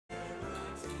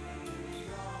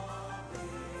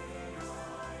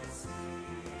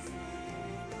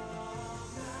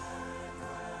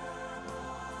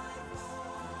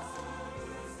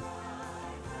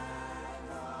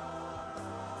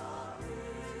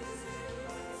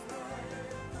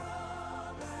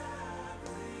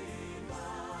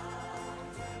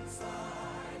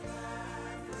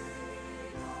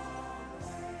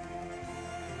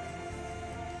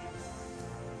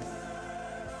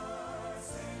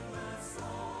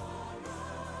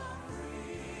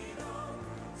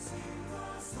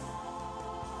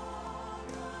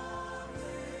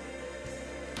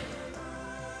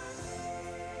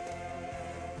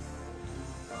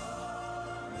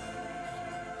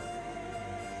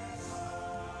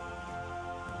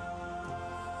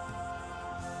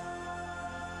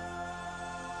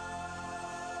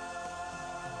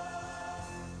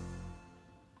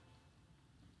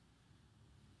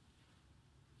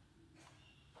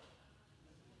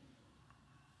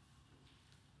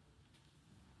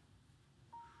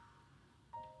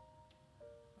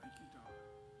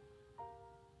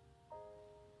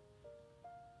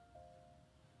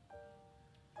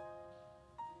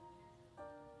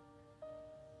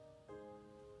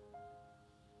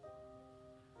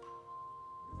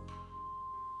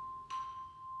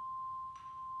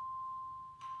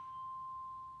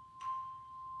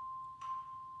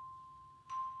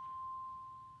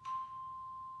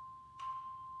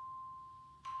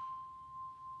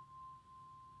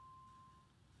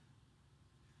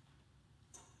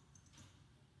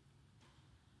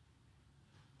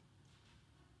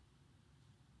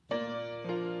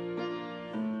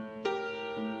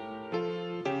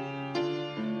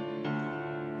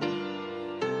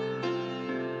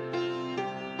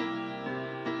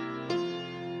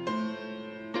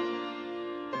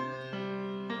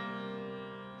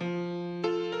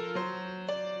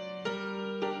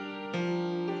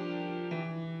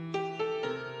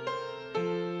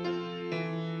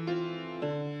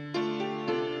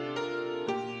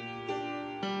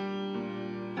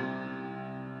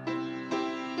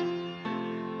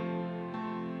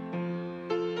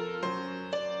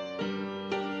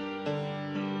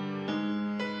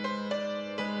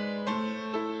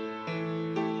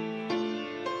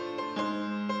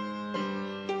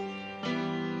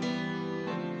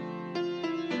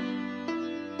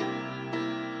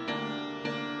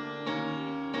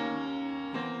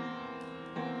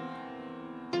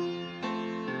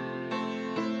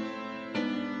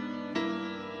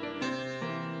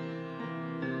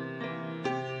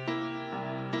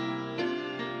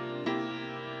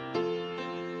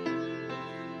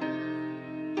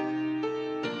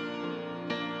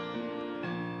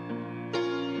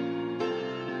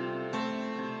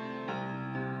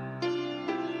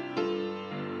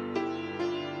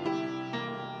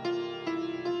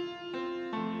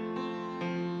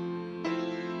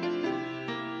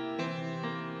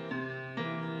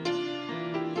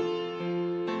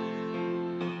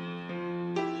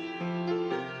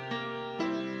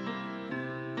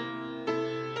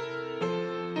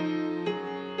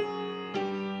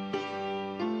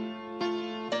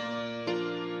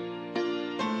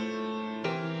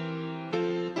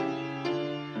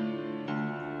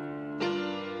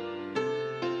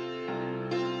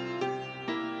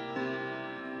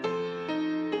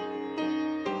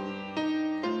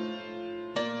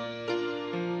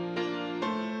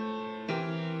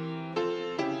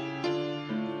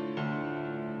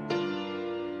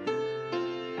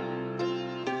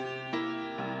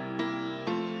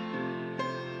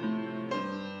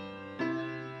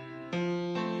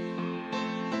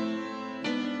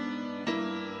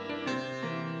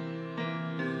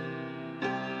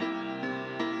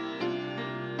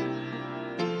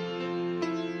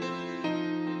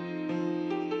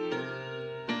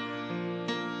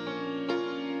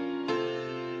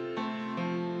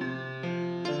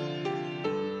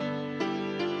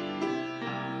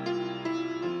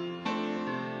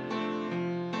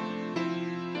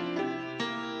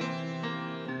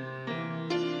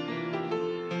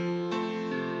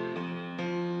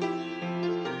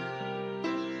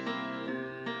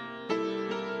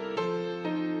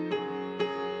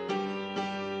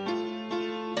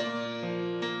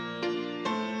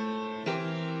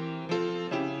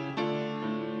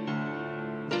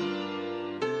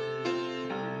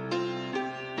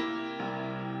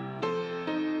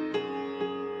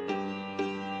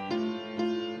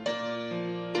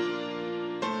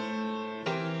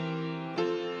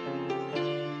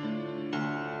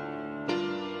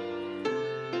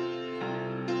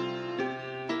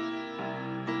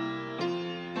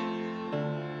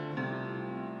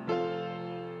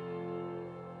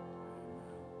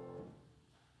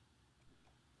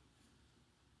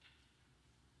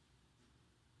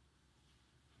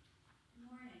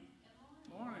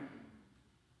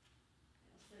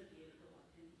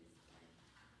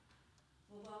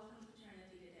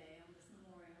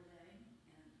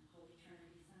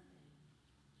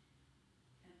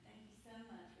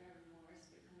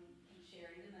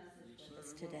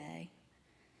today.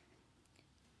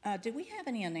 Do we have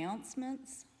any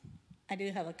announcements? I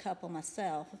do have a couple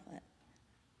myself.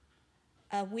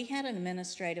 We had an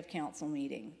administrative council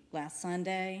meeting last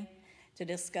Sunday to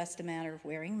discuss the matter of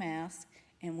wearing masks,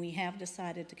 and we have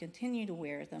decided to continue to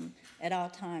wear them at all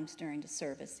times during the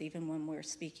service, even when we're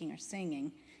speaking or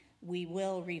singing. We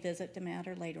will revisit the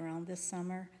matter later on this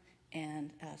summer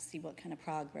and see what kind of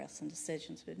progress and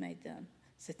decisions we've made then.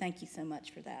 So thank you so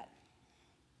much for that.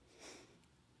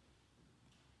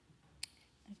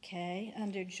 Okay,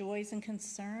 under joys and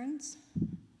concerns,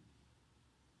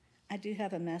 I do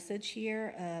have a message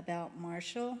here about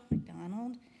Marshall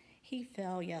McDonald. He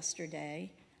fell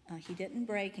yesterday. He didn't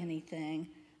break anything,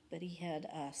 but he had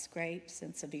scrapes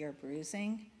and severe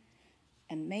bruising.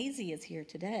 And Maisie is here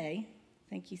today.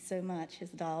 Thank you so much.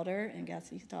 His daughter, and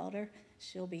Gussie's daughter,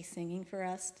 she'll be singing for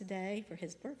us today for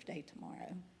his birthday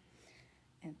tomorrow.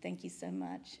 And thank you so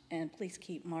much. And please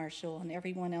keep Marshall and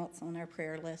everyone else on our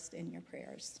prayer list in your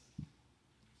prayers.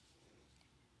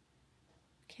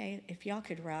 Okay, if y'all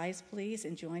could rise, please,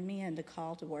 and join me in the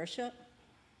call to worship.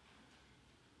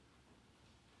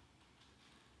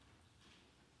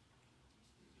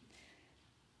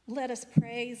 Let us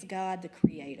praise God the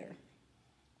Creator.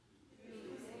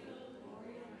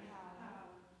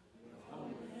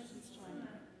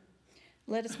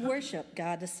 Let us worship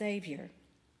God the Savior.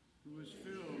 Who is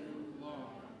filled with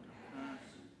love and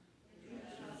compassion,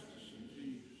 justice and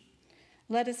peace.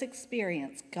 Let us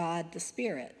experience God the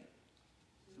Spirit.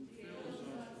 Who fills us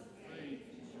with faith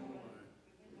and joy,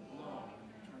 with love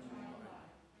and eternal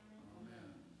life.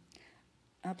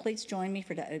 Amen. Please join me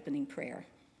for the opening prayer.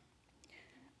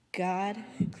 God,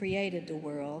 who created the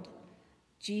world,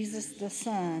 Jesus the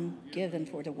Son, given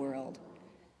for the world,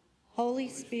 Holy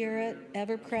Spirit,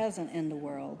 ever present in the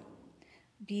world,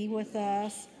 be with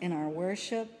us in our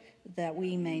worship that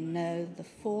we may know the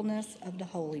fullness of the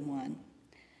Holy One.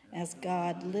 As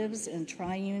God lives in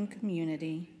triune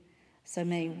community, so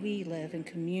may we live in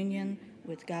communion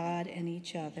with God and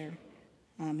each other.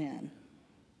 Amen.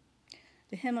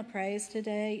 The hymn of praise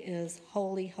today is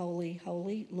Holy, Holy,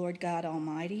 Holy, Lord God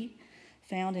Almighty,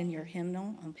 found in your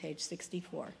hymnal on page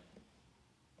 64.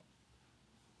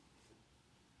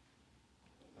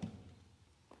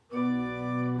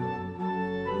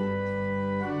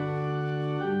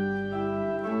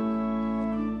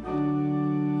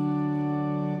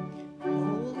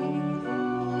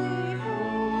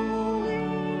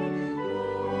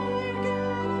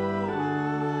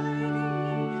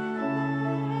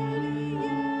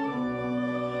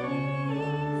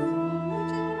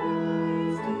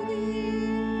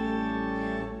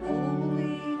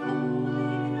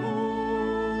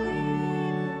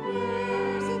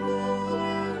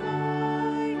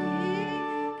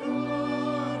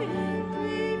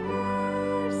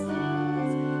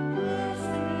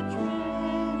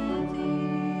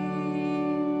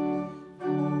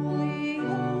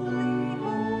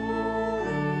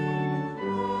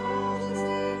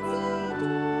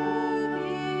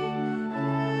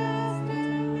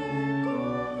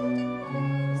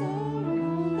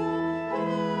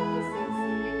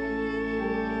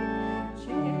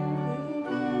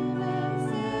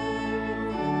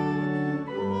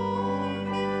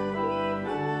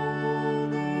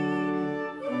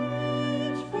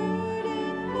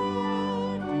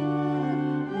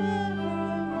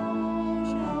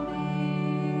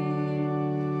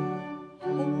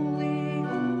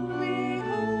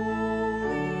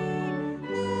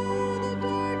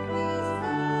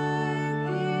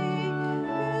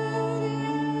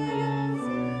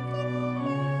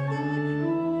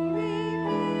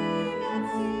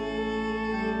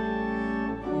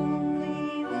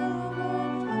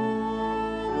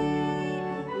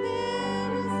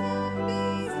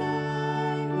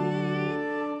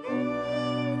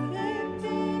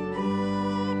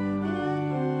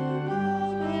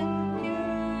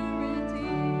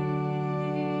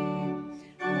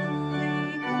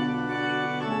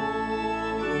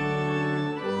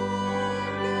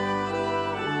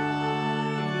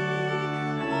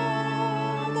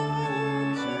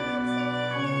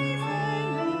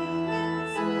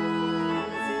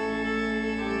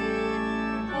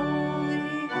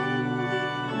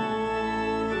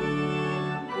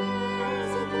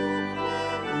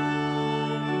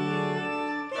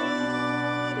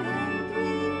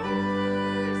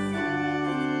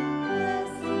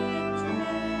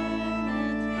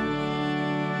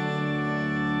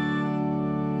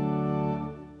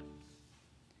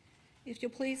 If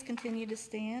you'll please continue to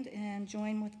stand and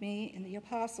join with me in the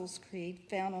Apostles' Creed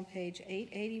found on page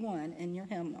 881 in your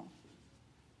hymnal.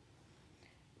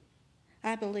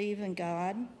 I believe in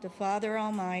God, the Father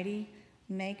Almighty,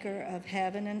 maker of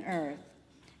heaven and earth,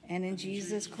 and in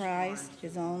Jesus Christ,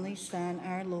 his only Son,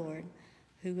 our Lord,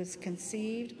 who was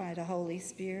conceived by the Holy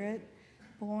Spirit,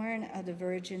 born of the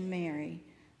Virgin Mary,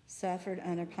 suffered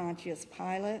under Pontius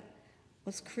Pilate,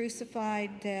 was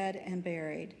crucified, dead, and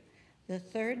buried. The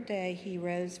third day he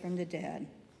rose from the dead.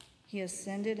 He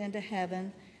ascended into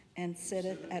heaven and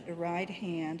sitteth at the right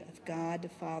hand of God the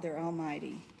Father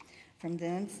Almighty. From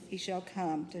thence he shall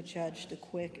come to judge the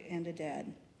quick and the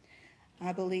dead.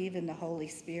 I believe in the Holy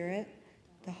Spirit,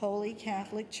 the Holy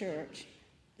Catholic Church,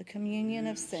 the communion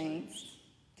of saints,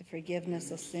 the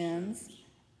forgiveness of sins,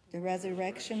 the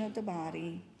resurrection of the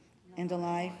body, and the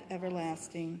life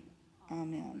everlasting.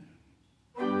 Amen.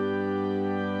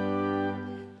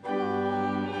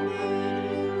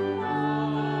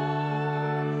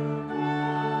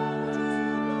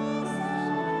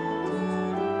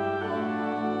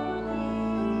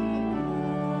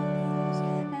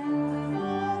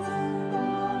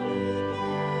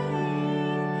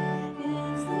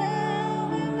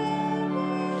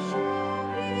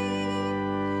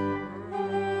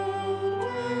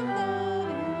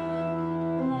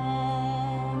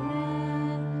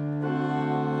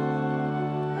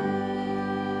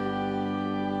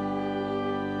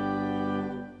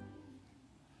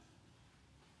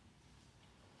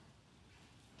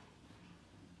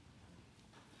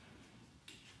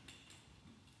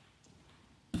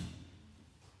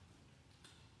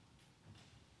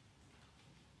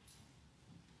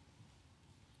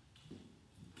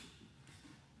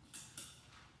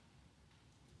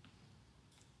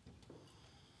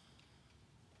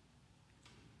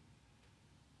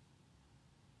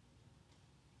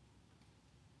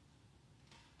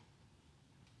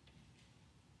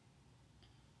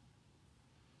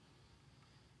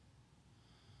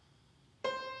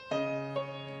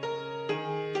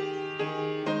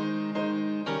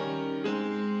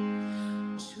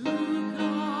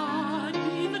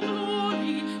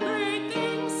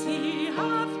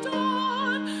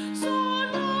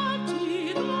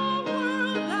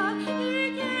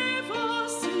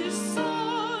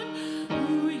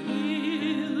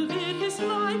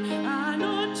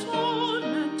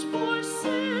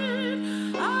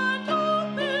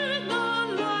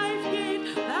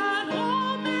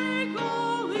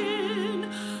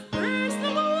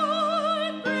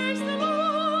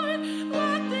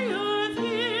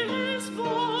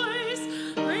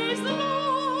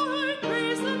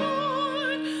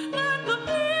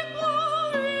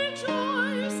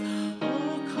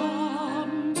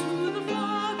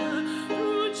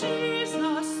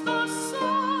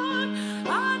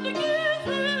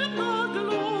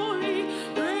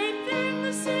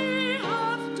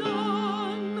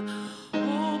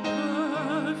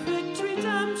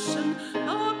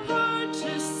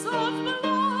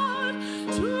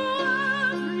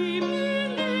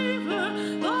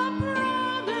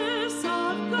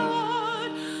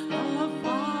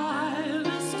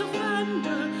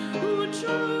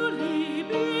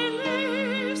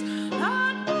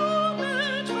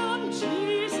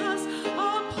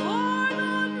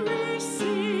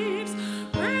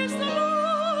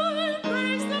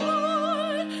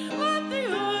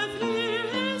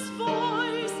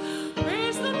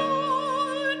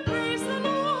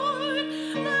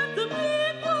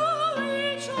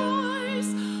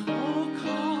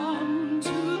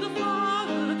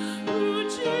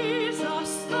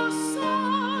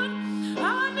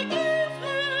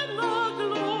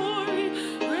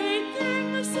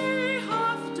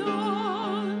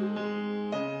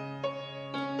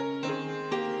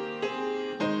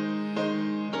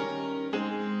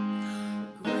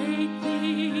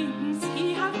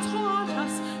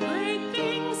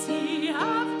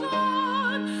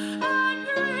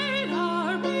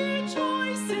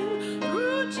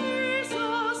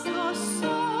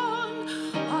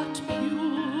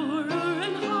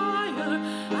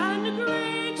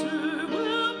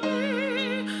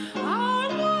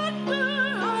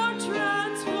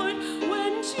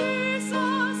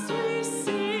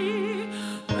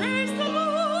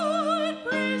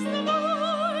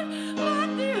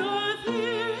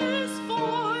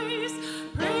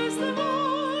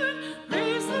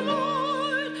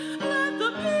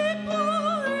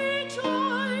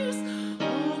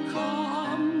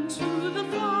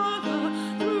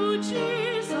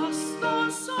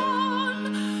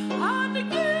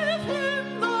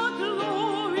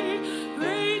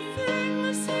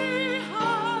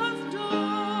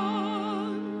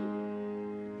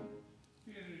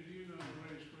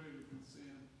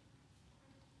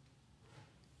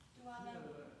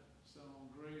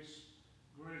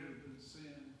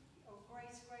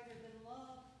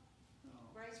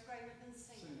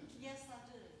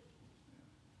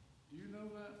 you know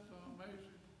that, Maisie?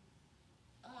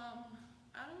 I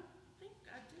don't think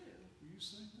I do. Will you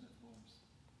sing that for us?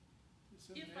 It's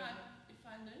in If the hymn.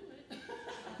 I knew it. I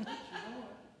think you know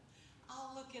it.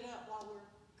 I'll look it up while we're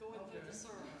going through the Okay.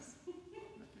 service.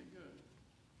 Okay, good.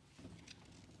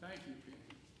 Thank you, Penny.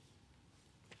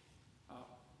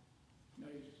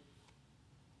 Maisie.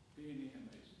 Penny and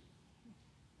Maisie.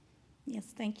 Yes,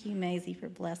 thank you, Maisie, for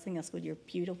blessing us with your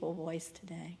beautiful voice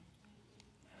today.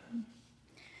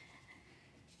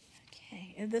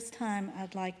 Okay, at this time,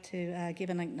 I'd like to give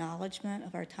an acknowledgement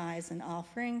of our tithes and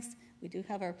offerings. We do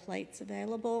have our plates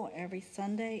available every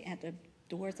Sunday at the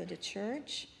doors of the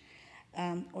church,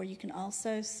 or you can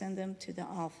also send them to the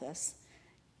office.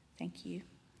 Thank you.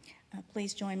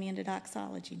 Please join me in the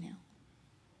doxology now.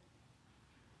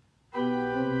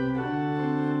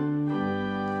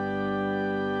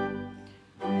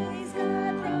 Praise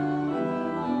God from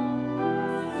whom all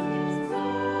blessings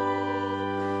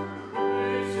flow.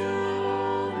 Praise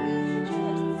God,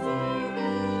 rejoice and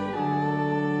sing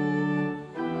aloud.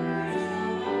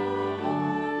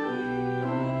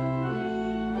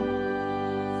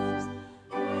 Praise God,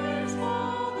 praise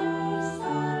Father,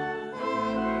 Son,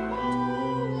 and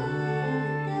Holy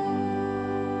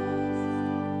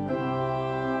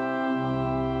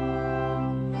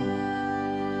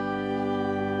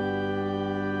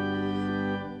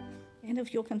And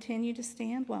if you'll continue to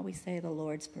stand while we say the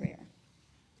Lord's Prayer.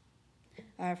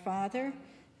 Our Father,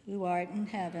 who art in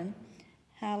heaven,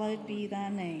 hallowed be thy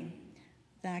name.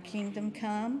 Thy kingdom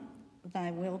come,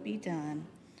 thy will be done,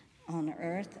 on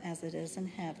earth as it is in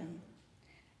heaven.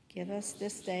 Give us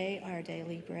this day our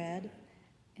daily bread,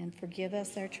 and forgive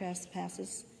us our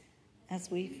trespasses,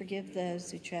 as we forgive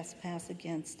those who trespass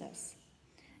against us.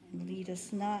 And lead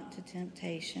us not to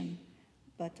temptation,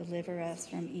 but deliver us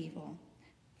from evil.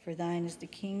 For thine is the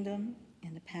kingdom,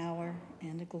 and the power,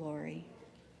 and the glory.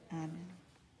 Amen.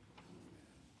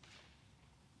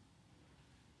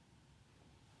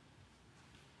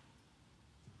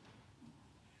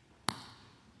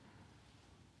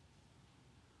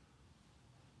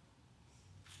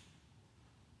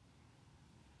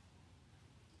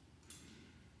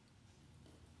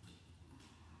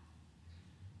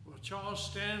 Well, Charles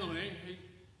Stanley,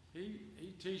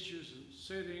 he teaches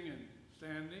sitting and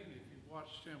standing, if you've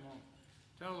watched him on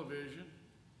television.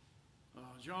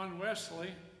 John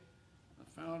Wesley, the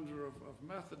founder of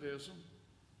Methodism,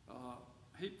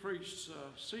 he preached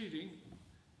seating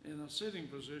in a sitting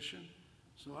position.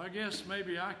 So I guess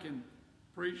maybe I can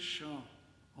preach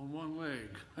on one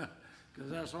leg,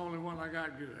 because that's the only one I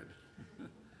got good.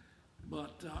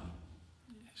 But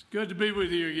it's good to be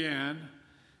with you again.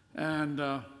 And,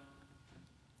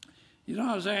 you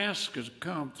know, I was asked to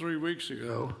come 3 weeks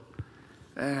ago,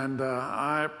 and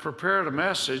I prepared a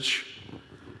message,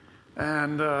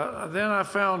 and then I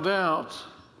found out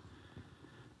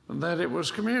that it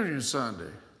was Communion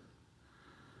Sunday.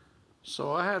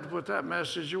 So I had to put that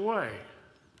message away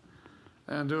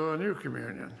and do a new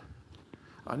communion,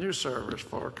 a new service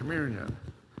for communion.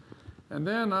 And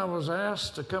then I was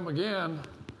asked to come again.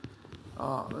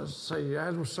 Let's say I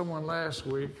had someone last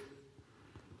week,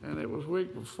 and it was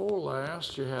week before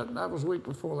last. That was week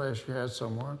before last you had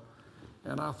someone.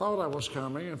 And I thought I was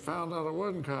coming and found out I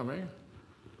wasn't coming.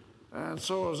 And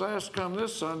so I was asked to come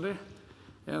this Sunday,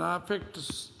 and I picked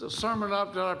the sermon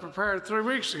up that I prepared 3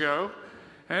 weeks ago,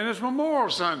 and it's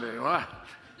Memorial Sunday. Well,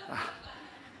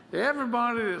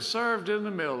 everybody that served in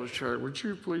the military church, would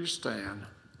you please stand?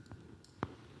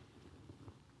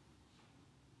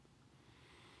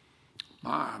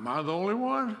 Am I the only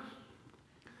one?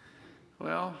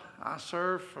 Well, I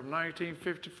served from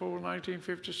 1954 to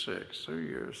 1956, 2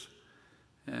 years,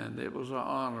 and it was an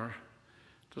honor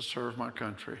to serve my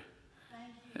country.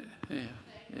 Thank you.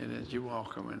 Yeah, and you're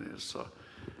welcome, and it's an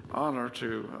honor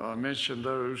to mention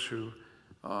those who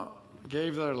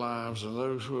gave their lives and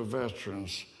those who are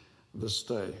veterans this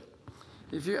day.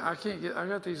 I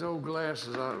got these old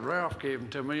glasses. Ralph gave them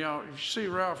to me. Y'all, you see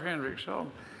Ralph Hendricks,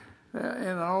 in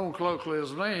our own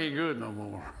colloquialism, they ain't good no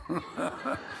more.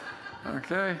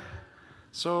 Okay?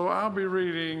 So I'll be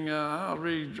reading, I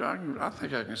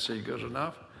think I can see good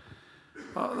enough.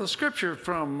 The scripture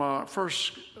from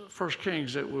First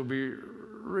Kings that we'll be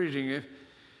reading,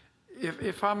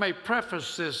 if I may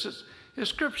preface this, the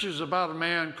scripture is about a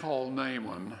man called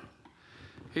Naaman.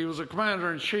 He was a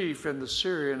commander-in-chief in the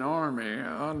Syrian army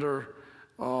under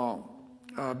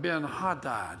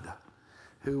Ben-Hadad,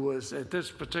 who was at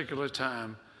this particular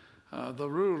time the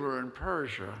ruler in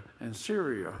Persia and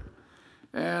Syria.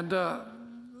 And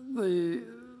the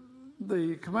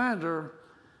commander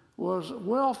was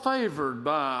well favored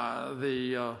by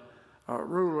the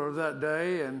ruler of that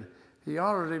day, and he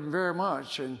honored him very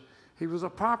much, and he was a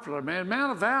popular man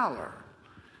of valor.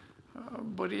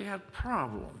 But he had a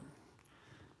problem.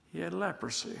 He had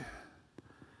leprosy.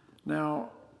 Now,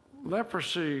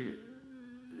 leprosy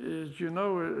is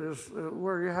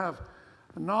where you have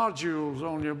nodules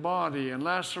on your body and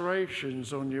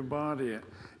lacerations on your body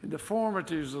and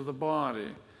deformities of the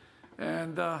body.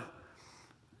 And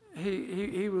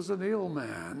he was an ill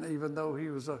man, even though he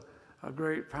was a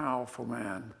great, powerful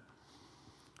man.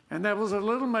 And there was a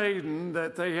little maiden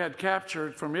that they had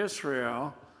captured from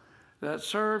Israel that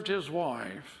served his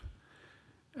wife.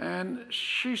 And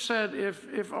she said,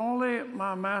 if only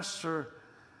my master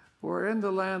were in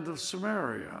the land of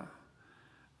Samaria,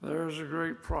 there's a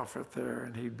great prophet there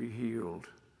and he'd be healed.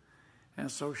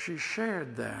 And so she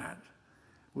shared that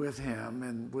with him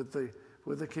and with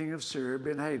the king of Syria,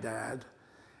 Ben-Hadad.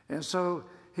 And so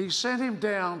he sent him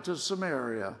down to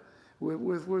Samaria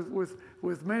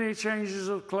with many changes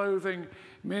of clothing,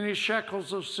 many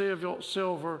shekels of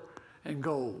silver and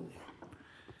gold,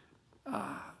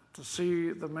 to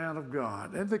see the man of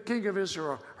God. And the king of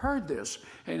Israel heard this,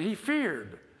 and he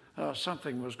feared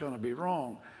something was going to be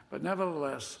wrong. But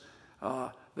nevertheless,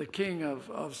 the king of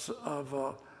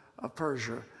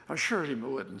Persia assured him it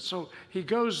wouldn't. So he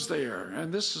goes there,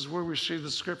 and this is where we see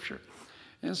the scripture.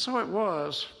 And so it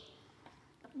was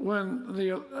when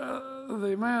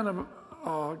the man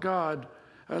of God,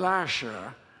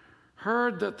 Elisha,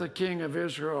 heard that the king of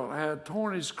Israel had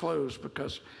torn his clothes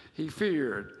because he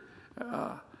feared,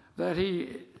 that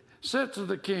he said to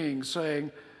the king,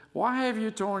 saying, "Why have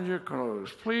you torn your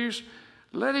clothes? Please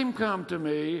let him come to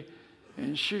me,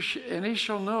 and he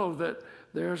shall know that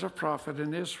there's a prophet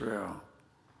in Israel."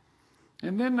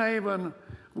 And then Naaman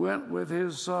went with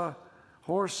his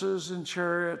horses and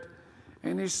chariot,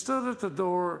 and he stood at the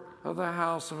door of the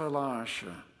house of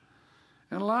Elisha.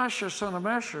 And Elisha sent a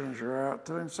messenger out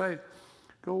to him, saying,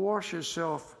 "Go wash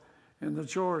yourself in the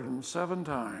Jordan 7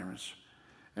 times,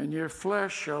 and your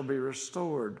flesh shall be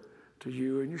restored to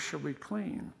you, and you shall be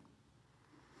clean."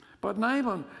 But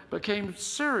Naaman became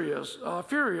furious,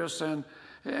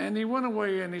 and he went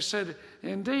away and he said,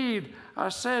 "Indeed, I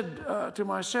said to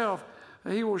myself,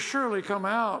 he will surely come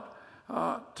out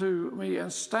to me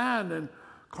and stand and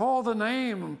call the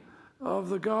name of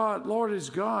the Lord his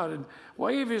God, and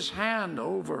wave his hand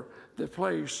over the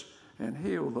place and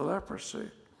heal the leprosy.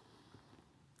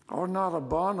 Are not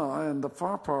Abanah and the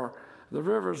Pharpar, the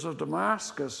rivers of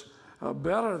Damascus,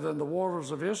 better than the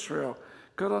waters of Israel?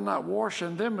 Could I not wash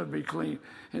in them and be clean?"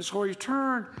 And so he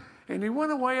turned and he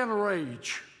went away in a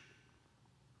rage.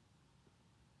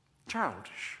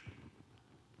 Childish.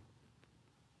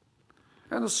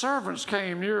 And the servants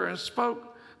came near and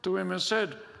spoke to him and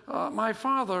said, "My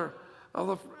father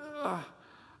of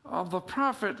the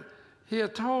prophet, he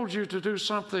had told you to do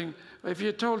something. If he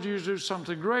had told you to do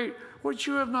something great, would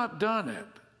you have not done it?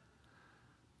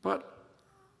 But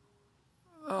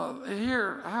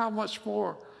here, how much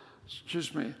more,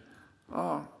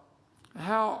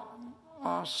 how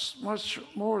much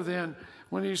more then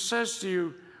when he says to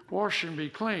you, wash and be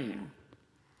clean?"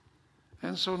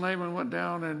 And so Naaman went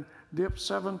down and dipped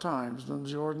 7 times in the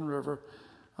Jordan River,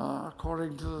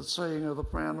 according to the saying of the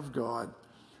man of God.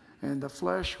 And the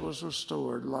flesh was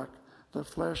restored like the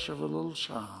flesh of a little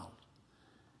child.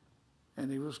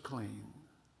 And he was clean.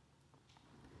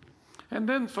 And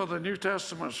then for the New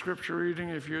Testament scripture reading,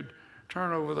 if you'd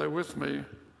turn over there with me,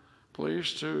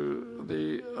 please, to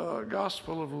the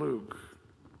Gospel of Luke.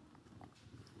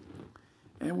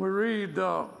 And we read,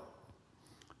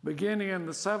 beginning in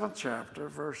the 7th chapter,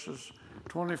 verses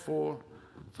 24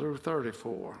 through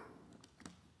 34.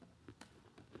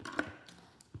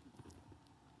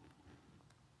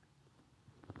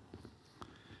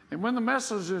 And when the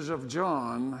messengers of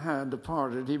John had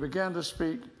departed, he began to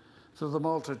speak to the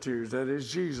multitudes, that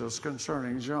is Jesus,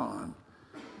 concerning John.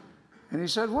 And he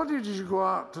said, "What did you go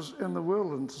out in the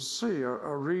wilderness to see?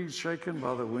 A reed shaken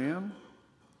by the wind?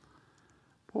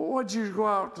 Well, what did you go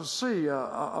out to see?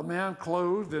 A man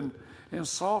clothed in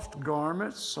soft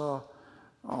garments?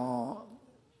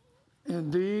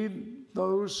 Indeed,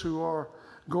 those who are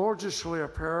gorgeously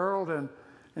apparelled and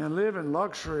live in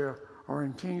luxury are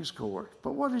in king's court.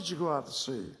 But what did you go out to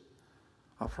see?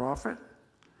 A prophet?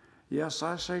 Yes,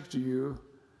 I say to you,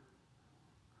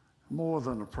 more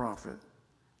than a prophet.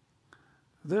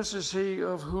 This is he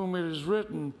of whom it is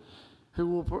written, who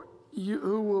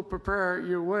will prepare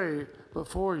your way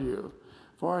before you.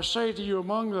 For I say to you,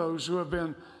 among those who have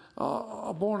been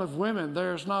born of women,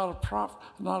 there is not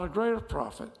a greater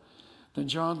prophet than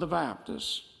John the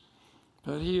Baptist.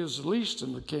 But he is least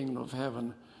in the kingdom of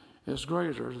heaven is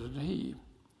greater than he."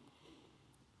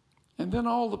 And then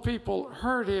all the people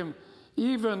heard him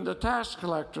even the tax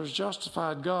collectors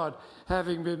justified God,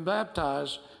 having been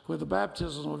baptized with the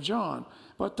baptism of John.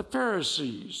 But the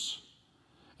Pharisees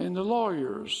and the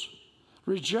lawyers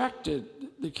rejected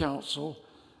the counsel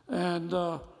and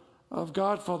of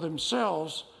God for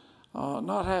themselves,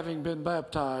 not having been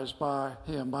baptized by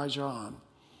him, by John.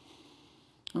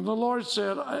 And the Lord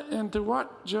said, into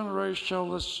what generation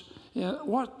shall this,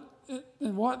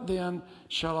 in what then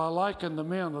shall I liken the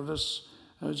men of this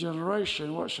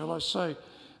generation? What shall I say?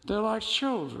 They're like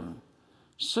children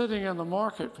sitting in the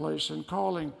marketplace and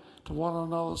calling to one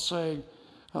another, saying,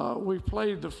 we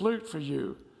played the flute for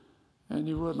you, and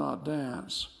you would not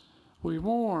dance. We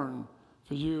mourn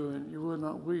for you, and you would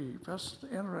not weep. That's an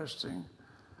interesting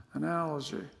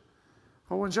analogy.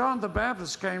 For when John the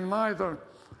Baptist came, neither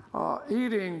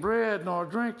eating bread nor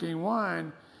drinking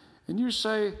wine, and you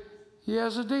say he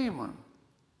has a demon.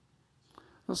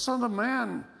 The Son of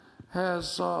Man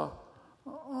has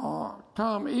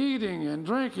come eating and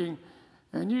drinking,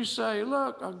 and you say,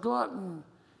 look, a glutton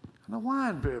and a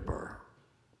winebibber.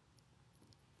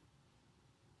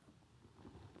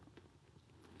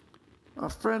 A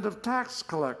friend of tax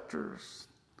collectors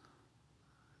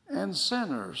and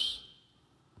sinners.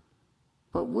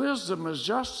 But wisdom is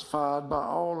justified by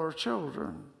all her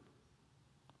children.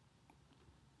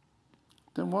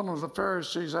 Then one of the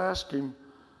Pharisees asked him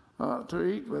to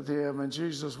eat with him, and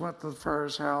Jesus went to the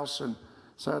Pharisee's house and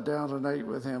sat down and ate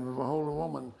with him. And behold, a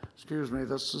woman,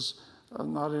 this is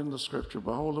not in the scripture,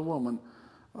 behold, a woman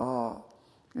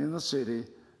in the city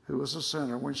who was a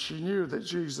sinner. When she knew that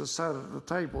Jesus sat at the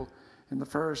table in the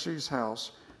Pharisee's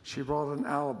house, she brought an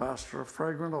alabaster of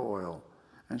fragrant oil,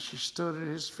 and she stood at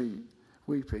his feet,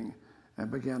 weeping,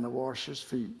 and began to wash his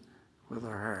feet with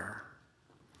her hair.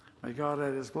 May God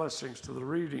add his blessings to the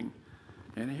reading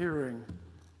and hearing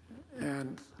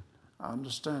and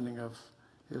understanding of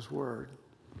his word.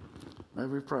 May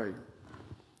we pray.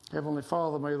 Heavenly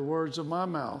Father, may the words of my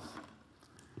mouth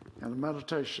and the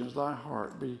meditations of thy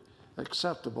heart be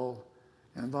acceptable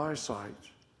in thy sight.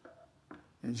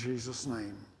 In Jesus'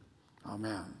 name,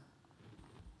 amen.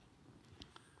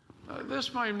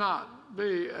 This may not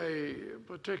be a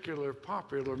particular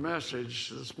popular message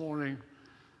this morning,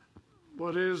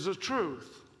 but it is the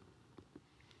truth.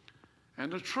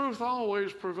 And the truth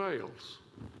always prevails.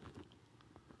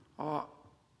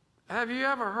 Have you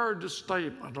ever heard the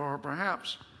statement, or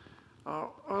perhaps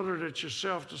uttered it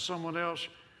yourself to someone else,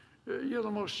 you're the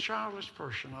most childish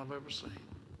person I've ever seen?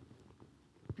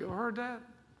 You ever heard that?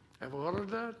 Ever uttered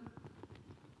that?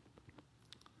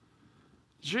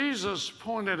 Jesus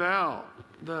pointed out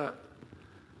that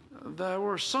there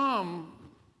were some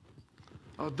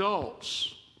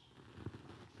adults,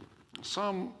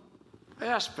 some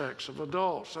aspects of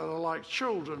adults that are like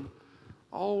children,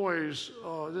 always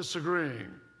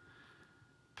disagreeing.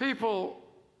 People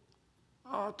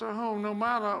to whom no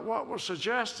matter what was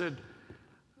suggested,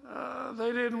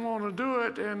 they didn't want to do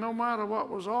it, and no matter what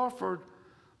was offered,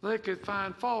 they could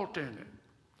find fault in it.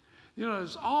 You know,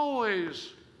 there's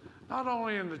always, not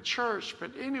only in the church,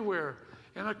 but anywhere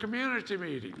in a community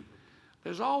meeting,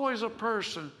 there's always a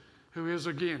person who is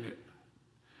against it.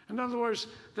 In other words,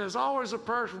 there's always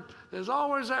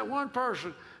that one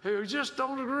person who just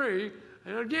don't agree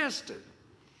and against it.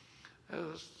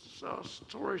 There's a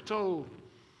story told,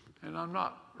 and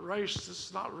this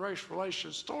is not a race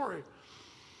relation story,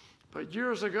 but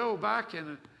years ago back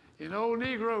in an old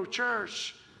Negro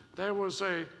church, there was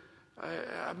a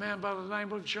man by the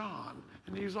name of John,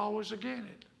 and he was always against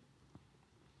it.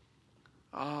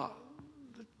 The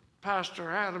pastor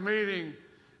had a meeting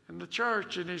in the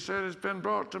church, and he said, it's been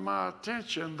brought to my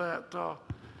attention that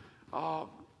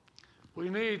we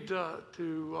need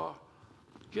to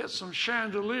get some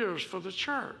chandeliers for the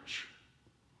church.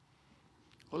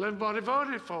 Well, everybody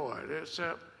voted for it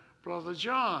except Brother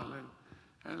John.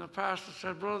 And the pastor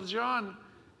said, Brother John,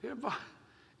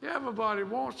 everybody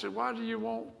wants it. Why do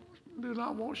you do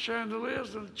not want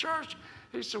chandeliers in the church?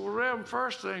 He said, well, Reverend,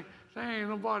 first thing, there ain't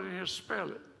nobody in here spell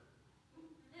it.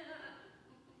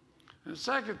 And the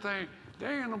second thing,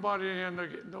 there ain't nobody in here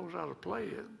that knows how to play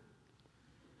it.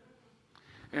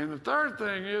 And the third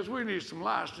thing is we need some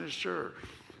lights in this church.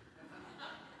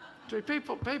 See,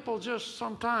 people just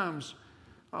sometimes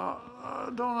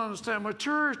don't understand.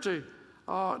 Maturity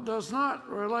does not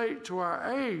relate to our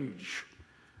age.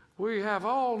 We have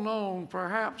all known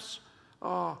perhaps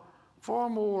far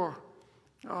more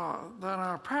than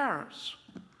our parents.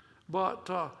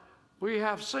 But we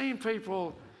have seen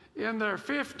people in their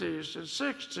 50s and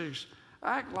 60s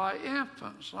act like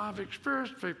infants. I've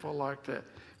experienced people like that.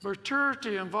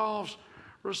 Maturity involves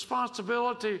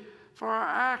responsibility for our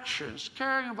actions,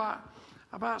 caring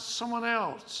about someone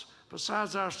else,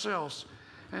 besides ourselves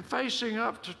and facing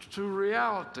up to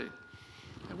reality.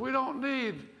 And we don't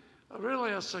need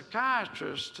really a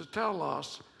psychiatrist to tell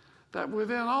us that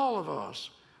within all of us,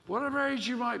 whatever age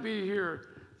you might be here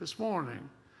this morning,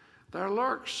 there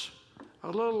lurks a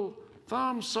little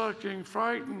thumb-sucking,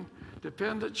 frightened,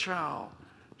 dependent child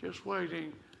just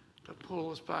waiting to pull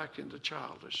us back into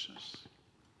childishness.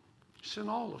 It's in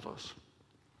all of us.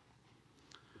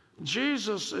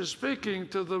 Jesus is speaking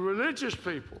to the religious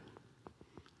people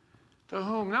to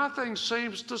whom nothing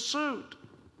seems to suit.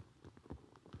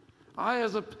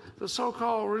 As the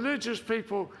so-called religious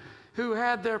people who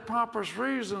had their pompous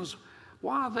reasons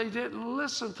why they didn't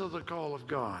listen to the call of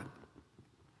God.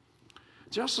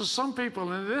 Just as some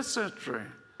people in this century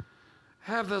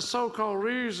have the so-called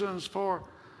reasons for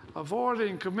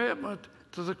avoiding commitment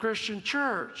to the Christian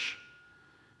church.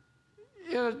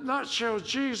 In a nutshell,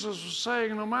 Jesus was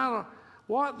saying no matter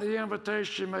what the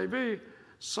invitation may be,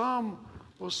 some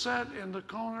will sit in the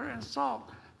corner and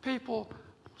sulk.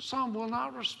 Some will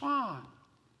not respond.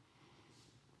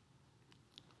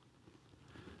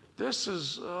 This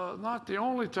is not the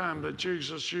only time that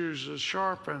Jesus uses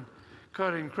sharp and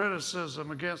cutting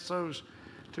criticism against those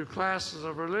two classes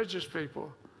of religious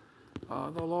people,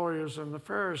 the lawyers and the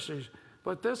Pharisees.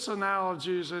 But this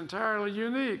analogy is entirely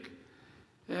unique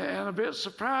and a bit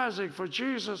surprising for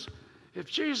Jesus.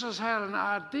 If Jesus had an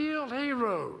ideal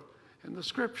hero in the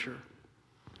Scripture,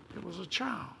 it was a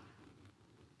child.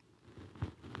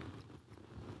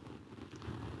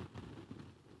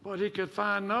 But he could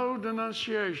find no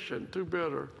denunciation too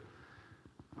bitter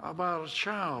about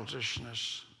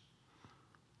childishness.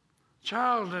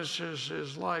 Childlikeness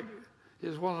is one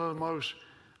of the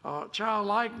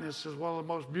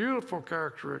most beautiful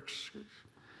characteristics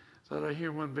that a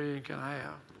human being can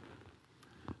have.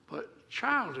 But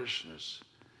childishness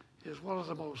is one of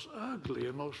the most ugly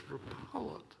and most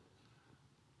repellent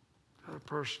that a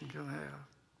person can have.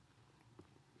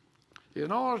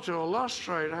 In order to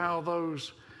illustrate how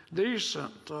those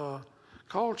decent,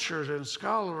 cultured, and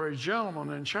scholarly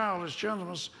gentlemen and childish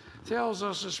gentleness tells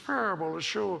us this parable to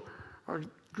show a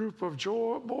group of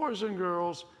boys and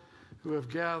girls who have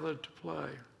gathered to play.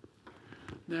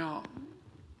 Now,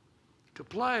 to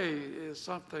play is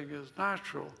something as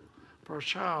natural for a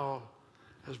child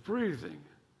as breathing.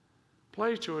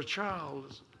 Play to a child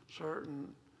is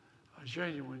a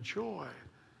genuine joy.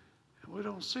 And we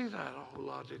don't see that a whole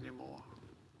lot anymore.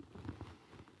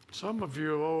 Some of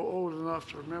you are old enough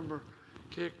to remember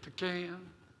Kick the Can.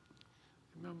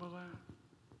 Remember that?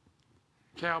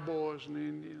 Cowboys and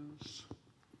Indians.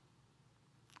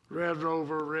 Red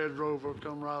Rover,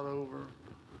 come right over.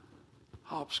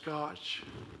 Hopscotch.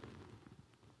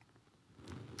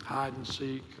 Hide and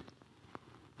seek.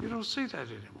 You don't see that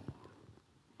anymore.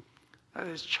 That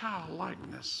is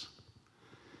childlikeness.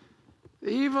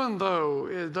 Even though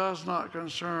it does not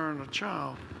concern a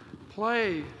child,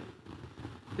 play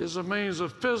is a means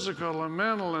of physical and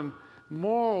mental and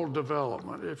moral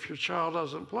development. If your child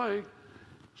doesn't play,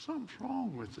 something's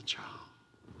wrong with the child.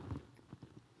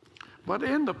 But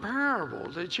in the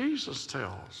parable that Jesus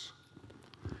tells,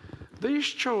 these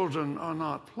children are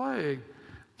not playing,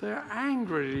 they're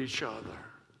angry at each other.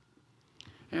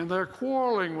 And they're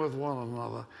quarreling with one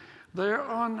another. They're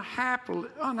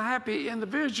unhappy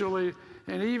individually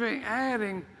and even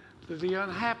adding to the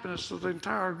unhappiness of the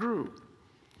entire group.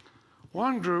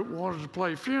 One group wanted to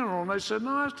play funeral, and they said,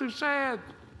 no, it's too sad.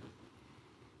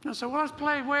 And I said, well, let's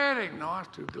play wedding. No, I'm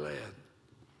too glad.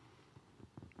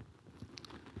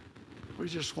 We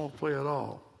just won't play at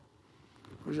all.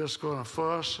 We're just going to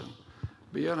fuss and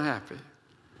be unhappy.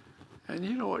 And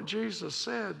you know what Jesus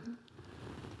said?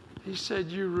 He said,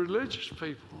 you religious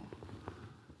people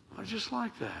are just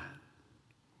like that.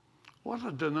 What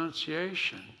a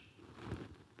denunciation.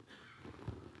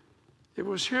 It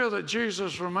was here that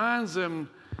Jesus reminds them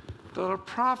that a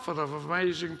prophet of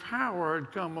amazing power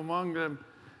had come among them,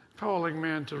 calling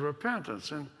men to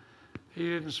repentance. And he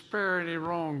didn't spare any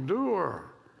wrongdoer,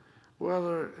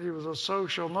 whether he was a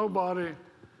social nobody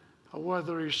or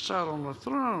whether he sat on the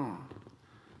throne.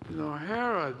 You know,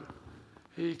 Herod,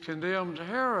 he condemned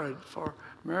Herod for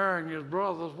marrying his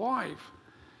brother's wife.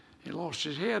 He lost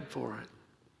his head for it.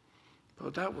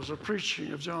 But that was a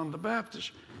preaching of John the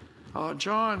Baptist.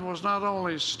 John was not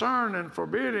only stern and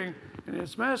forbidding in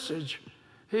his message,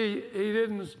 he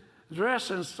didn't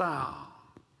dress in style.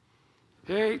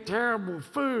 He ate terrible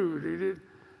food.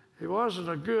 He wasn't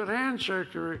a good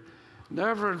handshaker. He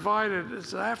never invited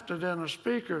as an after-dinner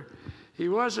speaker. He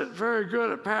wasn't very good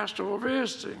at pastoral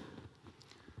visiting.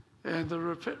 And the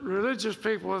religious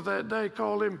people of that day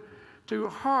called him too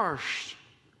harsh.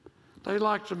 They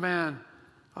liked a man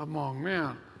among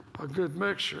men, a good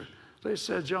mixture. They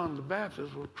said John the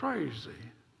Baptist was crazy.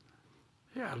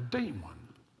 He had a demon.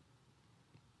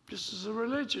 This is the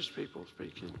religious people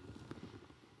speaking.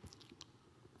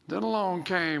 Then along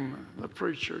came the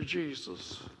preacher,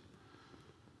 Jesus.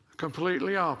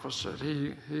 Completely opposite.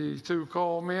 He too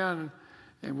called men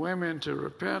and women to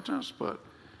repentance, but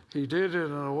he did it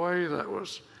in a way that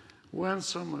was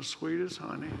winsome and sweet as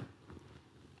honey.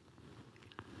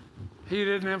 He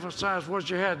didn't emphasize what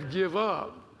you had to give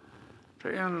up to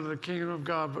enter the kingdom of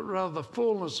God, but rather the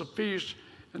fullness of peace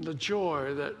and the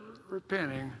joy that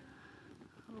repenting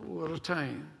would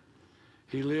attain.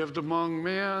 He lived among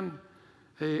men.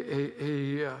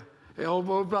 He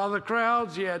elbowed by the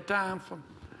crowds. He had time for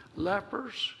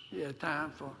lepers. He had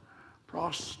time for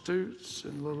prostitutes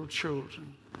and little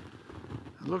children.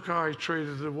 And look how he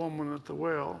treated the woman at the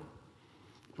well,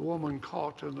 the woman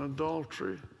caught in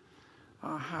adultery.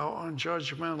 How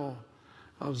unjudgmental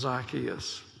of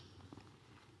Zacchaeus.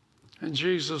 And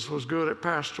Jesus was good at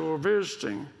pastoral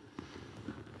visiting.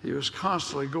 He was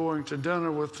constantly going to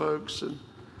dinner with folks in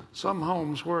some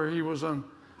homes where he was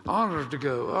honored to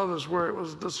go, others where it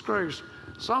was a disgrace.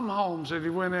 Some homes that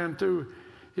he went into,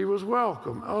 he was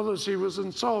welcome. Others he was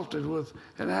insulted with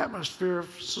an atmosphere of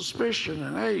suspicion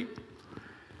and hate.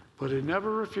 But he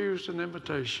never refused an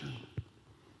invitation.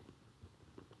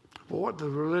 But what do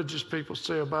the religious people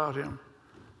say about him?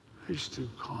 He's too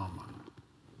common.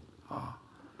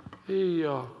 We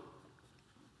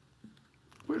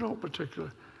don't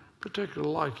particularly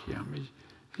like him.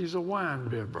 He's a wine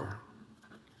bibber.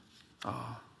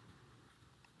 I'm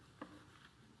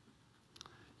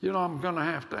going to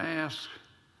have to ask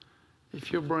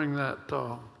if you'll bring that,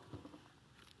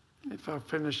 if I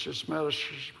finish this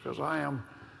message, because I am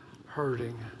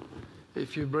hurting,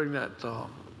 if you bring that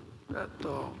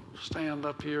stand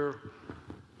up here,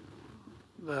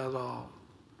 that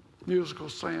musical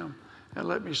stand, and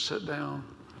let me sit down.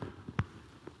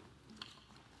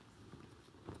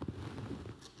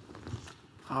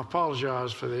 I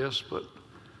apologize for this, but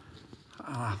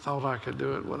I thought I could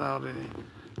do it without any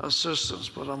assistance,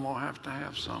 but I'm going to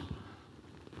have some.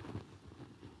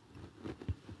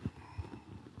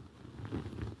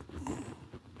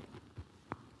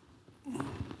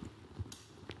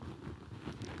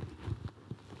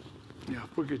 Yeah,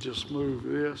 if we could just move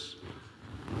this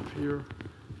up here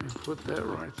and put that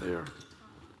right there.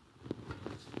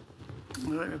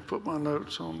 Let me put my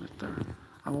notes on it there.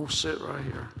 I'm going to sit right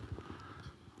here.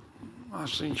 I've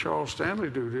seen Charles Stanley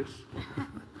do this.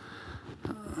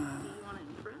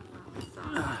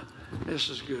 This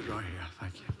is good right here.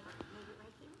 Thank you.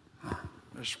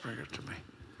 Just bring it to me.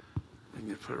 You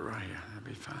can put it right here. That'd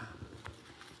be fine.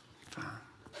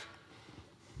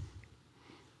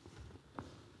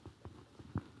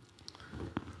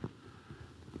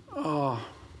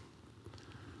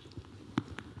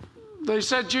 They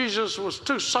said Jesus was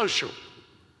too social.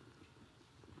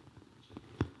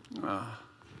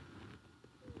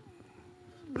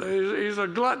 He's a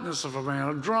gluttonous of a man,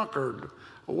 a drunkard,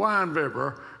 a wine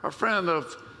bibber, a friend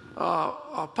of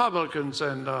publicans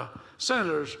and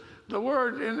sinners. The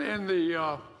word in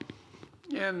the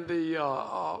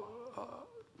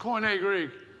Koine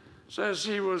Greek says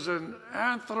he was an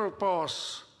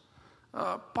anthropos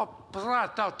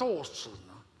papratos.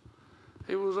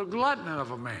 He was a glutton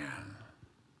of a man.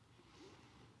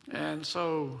 And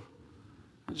so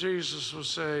Jesus was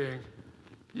saying,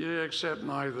 you accept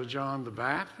neither John the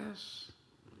Baptist,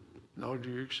 nor do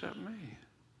you accept me.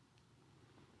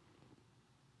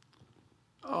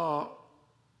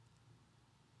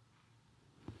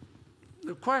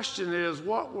 The question is,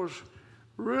 what was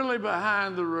really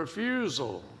behind the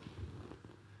refusal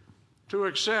to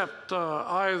accept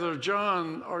either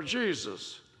John or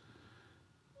Jesus?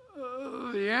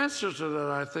 The answer to that,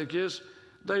 I think, is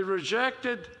they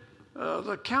rejected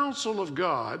the counsel of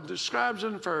God, the scribes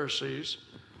and Pharisees,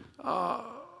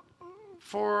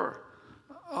 for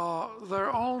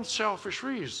their own selfish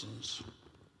reasons.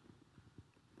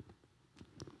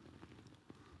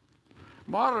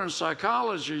 Modern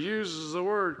psychology uses the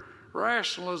word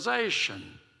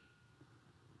rationalization.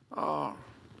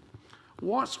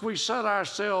 Once we set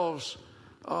ourselves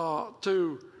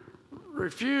to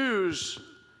refuse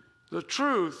the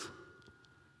truth,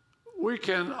 we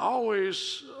can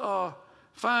always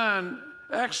find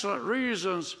excellent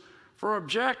reasons for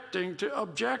objecting to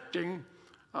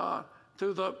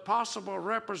the possible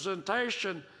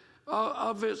representation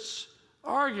of its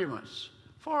arguments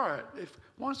for it. If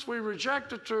once we reject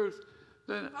the truth,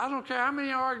 then I don't care how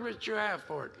many arguments you have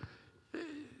for it.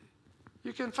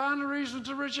 You can find a reason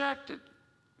to reject it.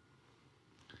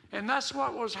 And that's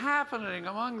what was happening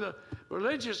among the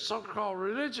religious, so-called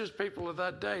religious people of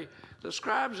that day, the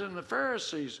scribes and the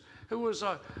Pharisees, who was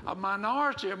a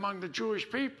minority among the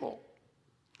Jewish people,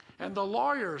 and the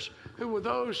lawyers, who were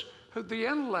those, the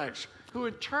intellects, who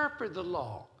interpret the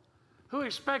law, who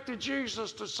expected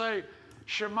Jesus to say,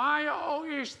 Shema O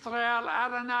Israel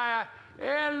Adonai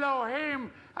Elohim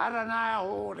Adonai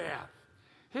Hodeth.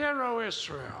 Hear, O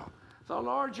Israel, the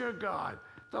Lord your God,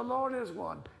 the Lord is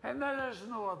one, and there is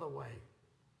no other way.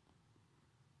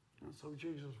 And so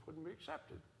Jesus wouldn't be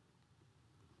accepted.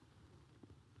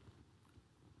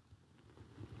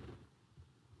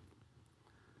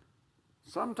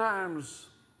 Sometimes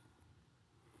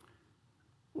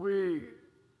we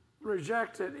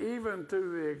reject it even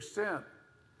to the extent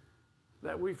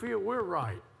that we feel we're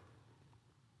right.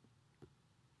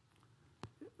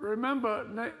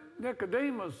 Remember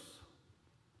Nicodemus,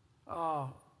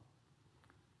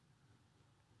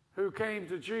 who came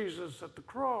to Jesus at the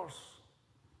cross,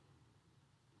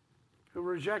 who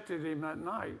rejected him that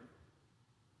night.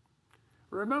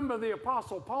 Remember the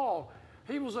Apostle Paul.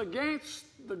 He was against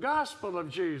the gospel of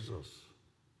Jesus.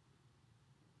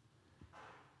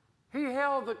 He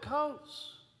held the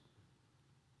coats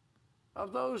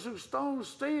of those who stoned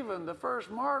Stephen, the first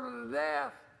martyr to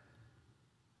death.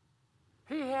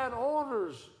 He had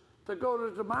orders to go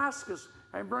to Damascus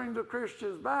and bring the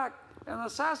Christians back and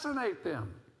assassinate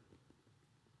them.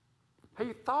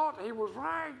 He thought he was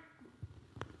right,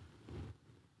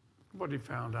 but he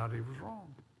found out he was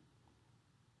wrong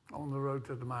on the road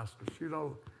to Damascus. You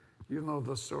know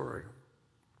the story.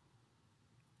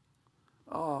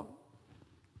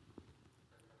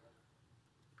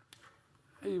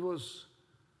 He was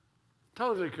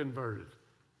totally converted.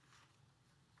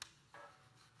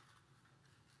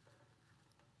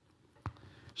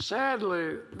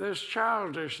 Sadly, this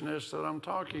childishness that I'm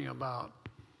talking about,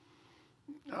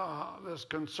 this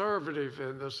conservative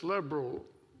and this liberal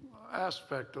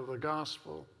aspect of the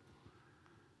gospel,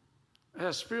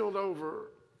 has spilled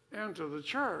over into the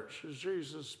church, as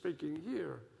Jesus is speaking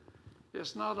here.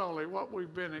 It's not only what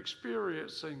we've been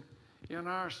experiencing in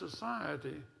our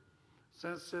society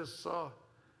since this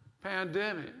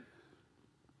pandemic,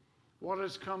 what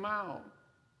has come out.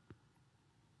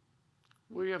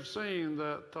 We have seen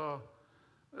that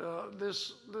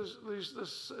this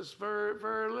is very,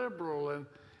 very liberal,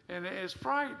 and it's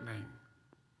frightening.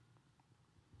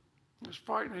 It's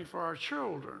frightening for our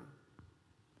children.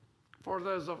 For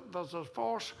there's a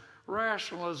false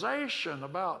rationalization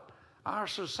about our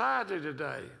society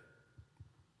today.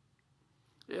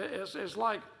 It's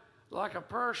like a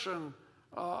person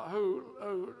who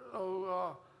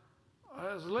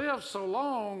has lived so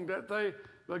long that they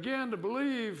begin to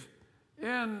believe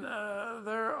in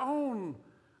their own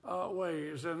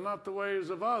ways and not the ways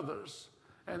of others,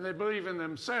 and they believe in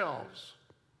themselves.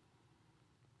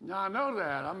 Now, I know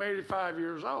that. I'm 85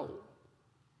 years old.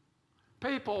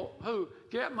 People who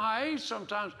get my age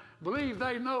sometimes believe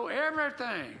they know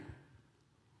everything.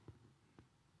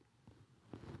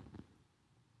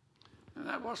 And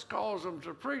that's what caused them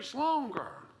to preach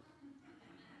longer.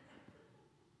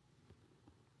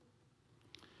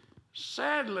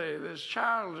 Sadly, this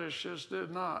childishness did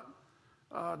not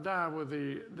die with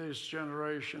this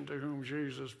generation to whom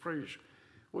Jesus preached.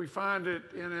 We find it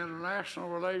in international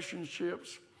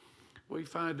relationships. We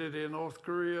find it in North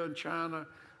Korea and China,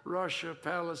 Russia,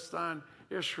 Palestine,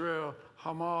 Israel,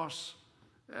 Hamas,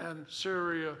 and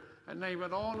Syria, and name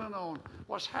it on and on.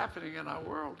 What's happening in our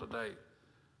world today?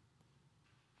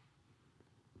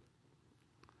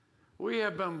 We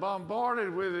have been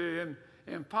bombarded with it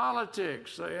in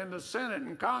politics, in the Senate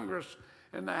and Congress,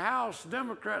 in the House,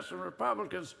 Democrats and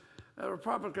Republicans, the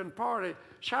Republican Party.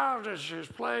 Childishness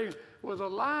is playing with the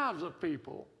lives of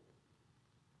people.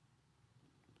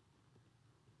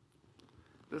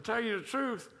 To tell you the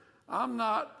truth, I'm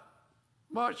not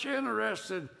much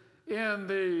interested in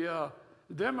the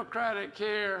Democratic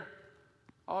care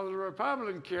or the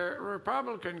Republican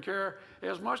care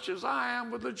as much as I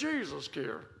am with the Jesus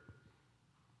care.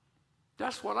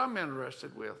 That's what I'm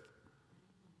interested with.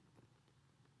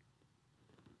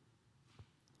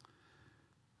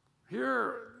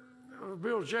 Here,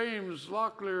 Bill James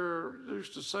Locklear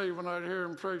used to say when I'd hear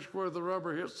him preach, where the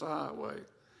rubber hits the highway.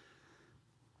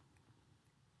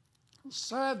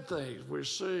 Sad thing, we're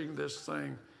seeing this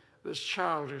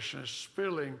childishness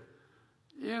spilling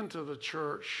into the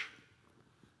church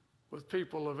with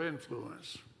people of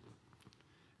influence.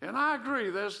 And I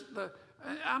agree,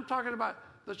 I'm talking about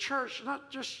the church, not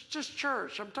just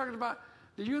church. I'm talking about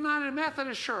the United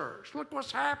Methodist Church. Look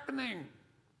what's happening.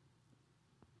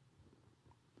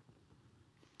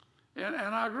 And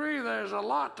I agree there's a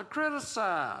lot to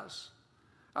criticize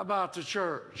about the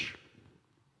church.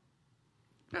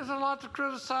 There's a lot to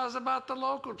criticize about the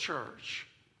local church.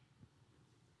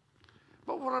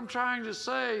 But what I'm trying to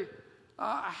say,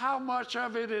 how much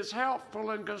of it is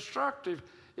helpful and constructive?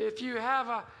 If you have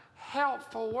a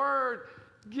helpful word,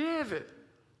 give it.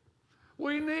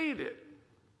 We need it.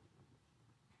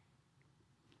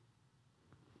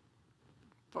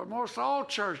 For most all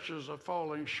churches are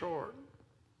falling short.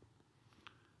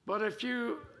 But if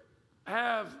you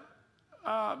have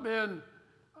been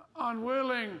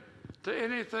unwilling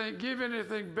to give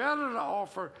anything better to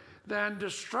offer than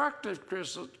destructive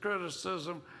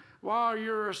criticism, while you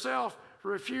yourself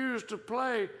refuse to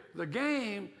play the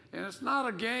game, and it's not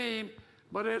a game,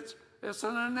 but it's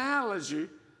an analogy.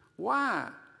 Why?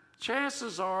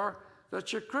 Chances are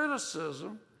that your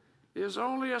criticism is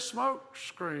only a smoke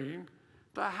screen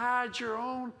to hide your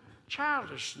own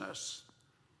childishness.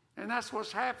 And that's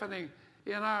what's happening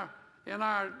in our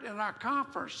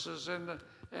conferences and the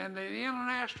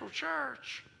international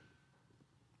church.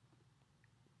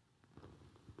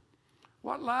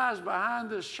 What lies behind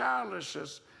this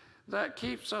childishness that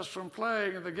keeps us from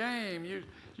playing the game? You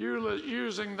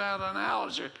using that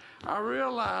analogy. I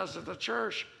realize that the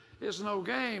church is no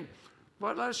game,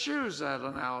 but let's use that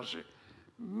analogy.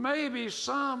 Maybe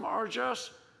some are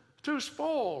just too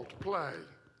spoiled to play.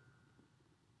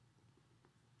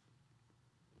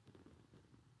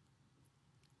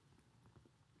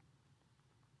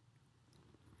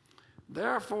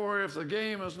 Therefore, if the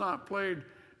game is not played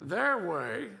their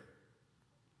way,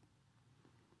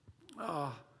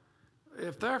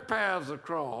 if their paths are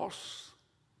crossed,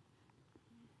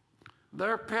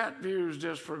 their pet views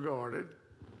disregarded,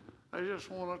 they just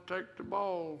want to take the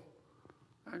ball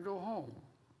and go home.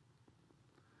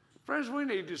 Friends, we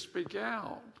need to speak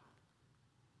out.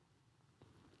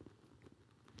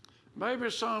 Maybe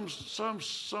some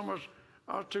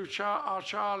are too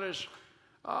childish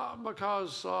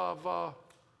because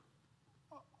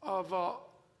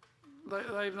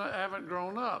they haven't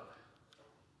grown up.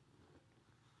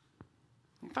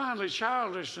 And finally,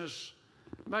 childishness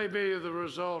may be the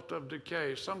result of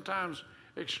decay. Sometimes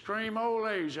extreme old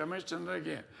age, I mentioned it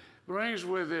again, brings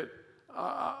with it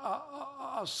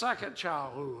a second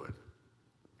childhood.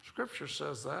 Scripture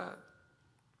says that.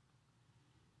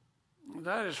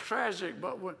 That is tragic,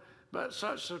 but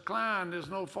such decline is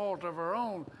no fault of our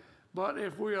own. But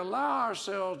if we allow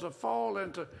ourselves to fall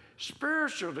into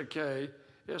spiritual decay,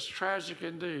 it's tragic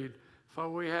indeed, for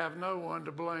we have no one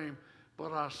to blame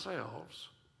but ourselves.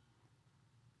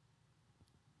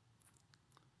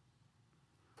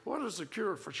 What is the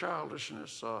cure for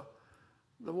childishness?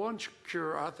 The one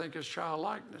cure, I think, is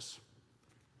childlikeness.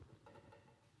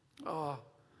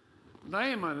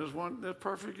 Naaman is the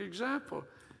perfect example.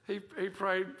 He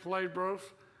played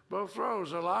both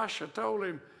roles. Elisha told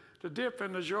him to dip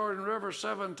in the Jordan River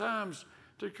 7 times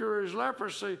to cure his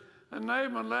leprosy, and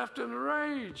Naaman left in a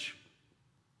rage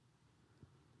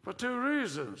for 2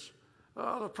 reasons.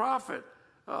 The prophet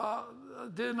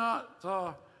did not.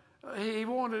 He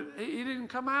didn't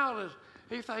come out.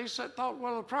 He thought,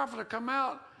 well, the prophet would come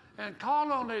out and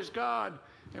call on his God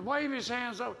and wave his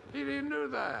hands up. He didn't do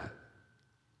that.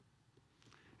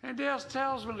 And Death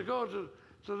tells him to go to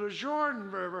the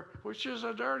Jordan River, which is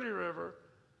a dirty river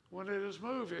when it is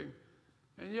moving.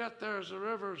 And yet there's 2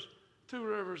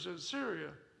 rivers in Syria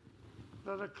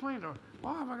that are cleaner.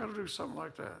 Why am I going to do something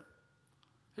like that?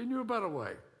 He knew a better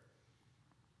way.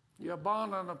 The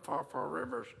Abanah and the Pharpar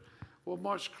rivers were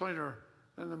much cleaner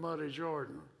than the muddy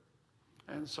Jordan.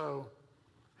 And so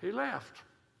he left,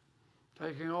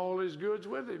 taking all his goods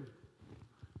with him.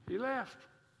 He left.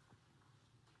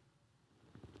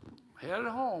 Headed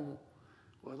home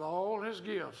with all his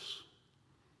gifts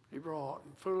he brought,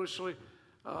 and foolishly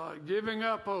giving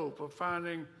up hope of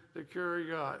finding the cure he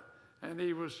got. And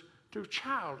he was too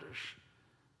childish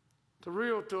to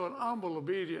yield to an humble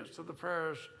obedience to the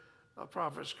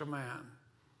prophet's command.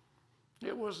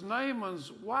 It was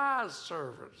Naaman's wise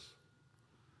servants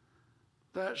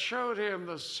that showed him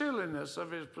the silliness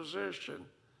of his position.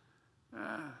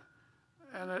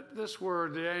 And at this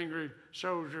word, the angry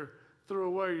soldier threw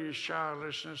away his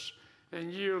childishness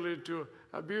and yielded to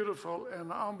a beautiful and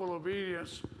humble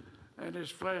obedience, and his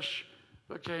flesh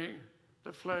became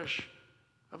the flesh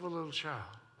of a little child.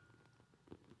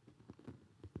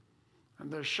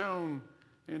 And there shone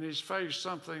in his face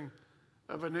something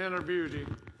of an inner beauty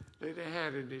that he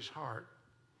had in his heart.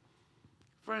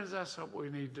 Friends, that's what we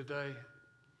need today.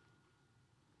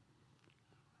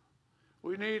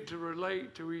 We need to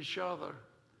relate to each other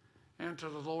and to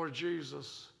the Lord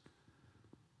Jesus,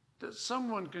 that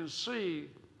someone can see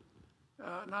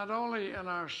not only in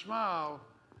our smile,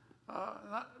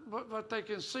 but they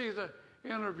can see the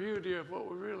inner beauty of what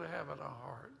we really have in our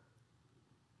heart.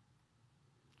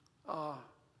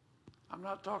 I'm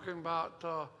not talking about,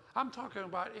 I'm talking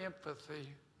about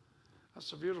empathy.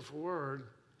 That's a beautiful word.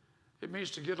 It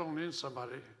means to get on the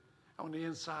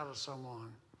inside of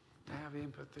someone, to have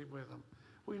empathy with them.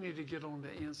 We need to get on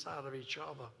the inside of each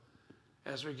other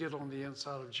as we get on the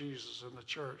inside of Jesus in the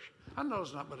church. I know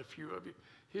there's not but a few of you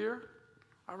here.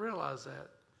 I realize that.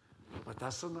 But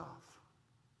that's enough.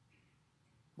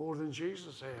 More than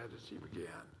Jesus had as he began.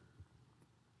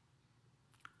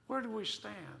 Where do we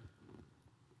stand?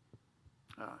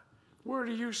 Where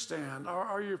do you stand?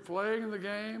 Are you playing the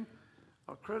game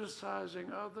or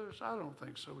criticizing others? I don't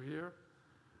think so here.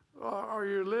 Are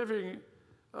you living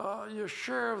your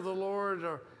share of the Lord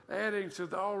or adding to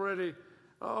the already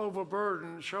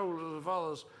overburdened shoulders of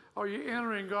others? Are you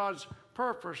entering God's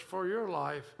purpose for your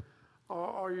life, or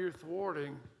are you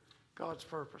thwarting God's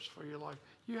purpose for your life?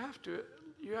 You have to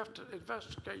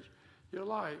investigate your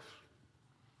life.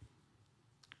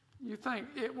 You think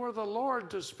it were the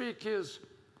Lord to speak his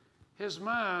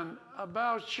mind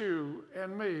about you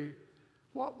and me,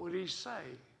 what would he say?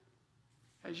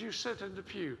 As you sit in the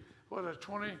pew, about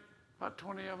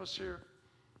 20 of us here.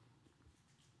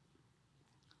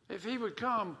 If he would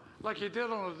come like he did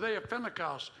on the day of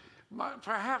Pentecost,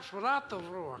 perhaps without the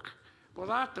ruach,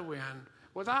 without the wind,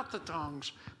 without the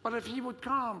tongues, but if he would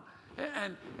come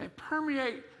and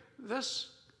permeate this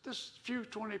few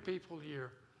 20 people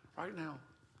here right now,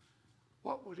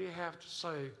 what would he have to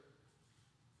say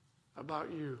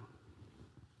about you,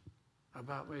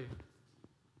 about me?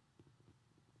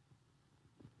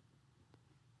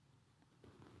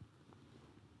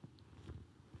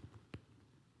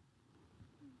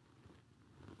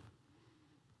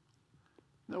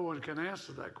 No one can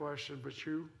answer that question but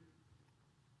you.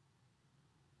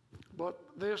 But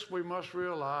this we must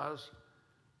realize,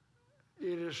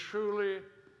 it is truly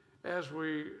as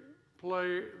we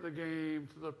play the game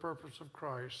to the purpose of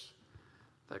Christ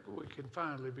that we can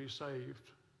finally be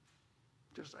saved.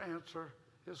 Just answer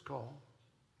his call.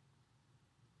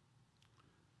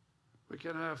 We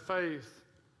can have faith,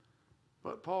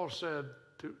 but Paul said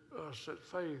to us that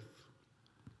faith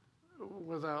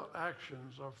without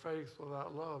actions or faith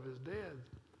without love is dead.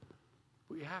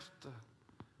 We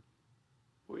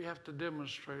have to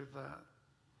demonstrate that.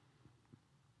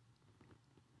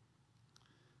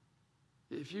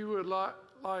 If you would like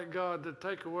God to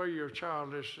take away your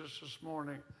childishness this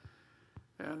morning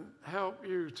and help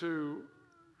you to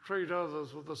treat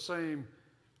others with the same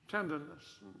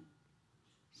tenderness and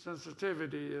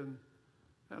sensitivity and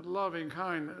loving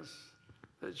kindness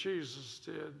that Jesus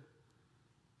did,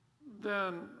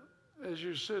 then as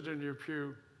you sit in your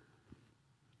pew,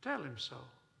 tell him so.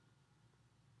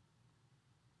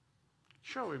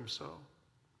 Show him so.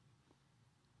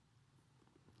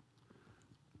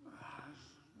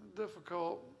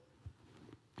 Difficult,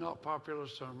 not popular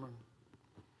sermon.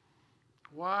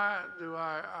 Why do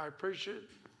I preach it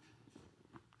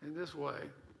in this way?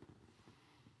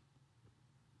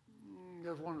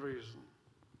 There's one reason.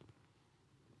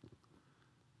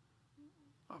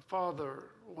 My father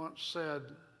once said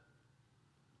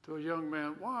to a young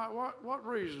man, what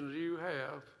reason do you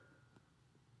have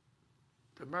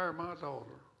to marry my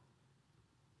daughter?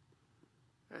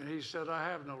 And he said, I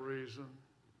have no reason.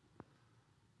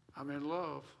 I'm in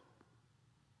love.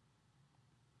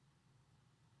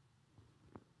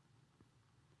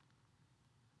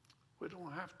 We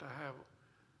don't have to have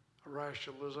a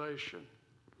rationalization.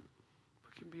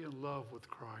 We can be in love with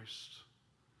Christ,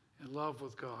 in love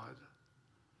with God,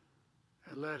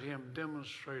 and let him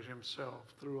demonstrate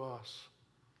himself through us,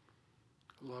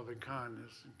 loving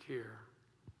kindness and care.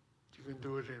 You can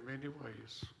do it in many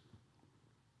ways.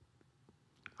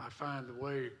 I find the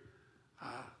way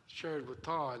I shared with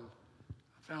Todd,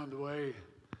 I found a way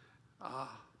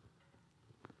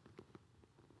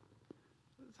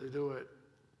to do it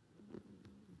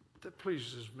that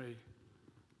pleases me.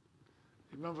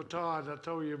 You remember, Todd, I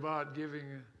told you about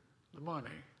giving the money.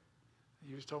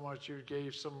 You was talking about you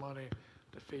gave some money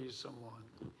to feed someone.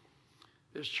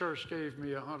 This church gave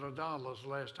me $100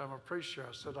 last time I preached here.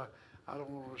 I said, I don't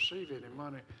want to receive any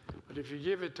money, but if you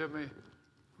give it to me,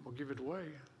 I'm going to give it away.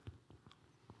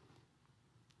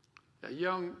 A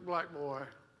young black boy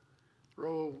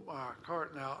rolled my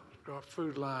carton out, got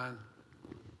food line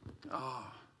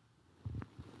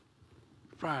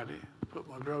Friday, put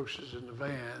my groceries in the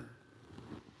van.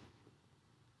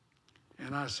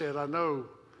 And I said, I know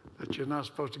that you're not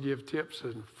supposed to give tips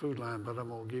in food line, but I'm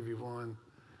going to give you one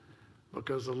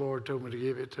because the Lord told me to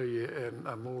give it to you, and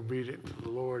I'm more obedient to the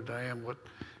Lord than I am what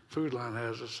food line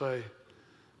has to say.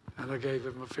 And I gave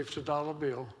him a $50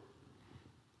 bill.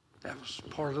 That was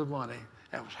part of the money.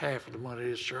 That was half of the money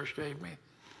this church gave me.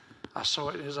 I saw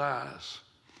it in his eyes.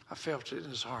 I felt it in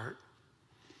his heart.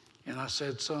 And I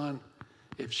said, son,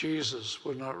 if Jesus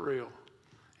was not real,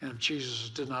 and if Jesus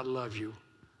did not love you,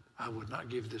 I would not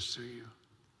give this to you.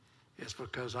 It's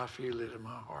because I feel it in my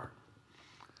heart.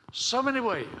 So many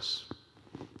ways.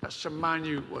 That's a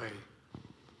minute way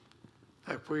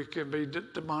that we can be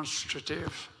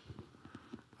demonstrative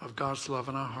of God's love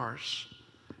in our hearts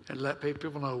and let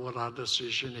people know what our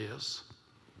decision is.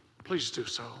 Please do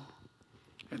so.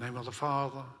 In the name of the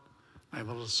Father, in the name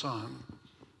of the Son,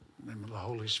 in the name of the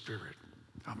Holy Spirit.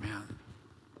 Amen.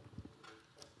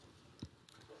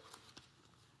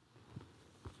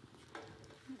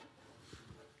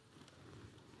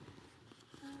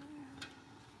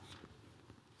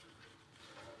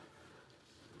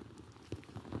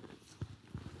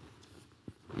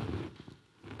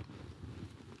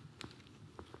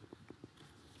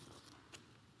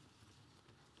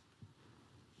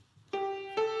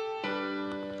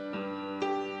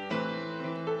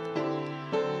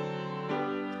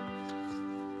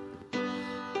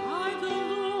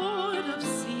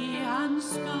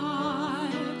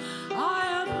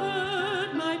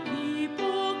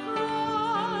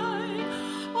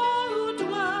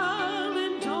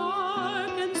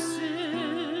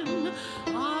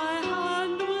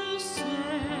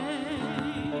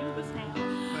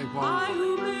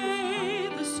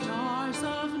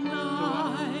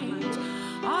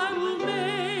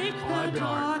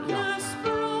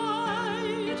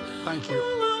 Thank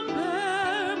you.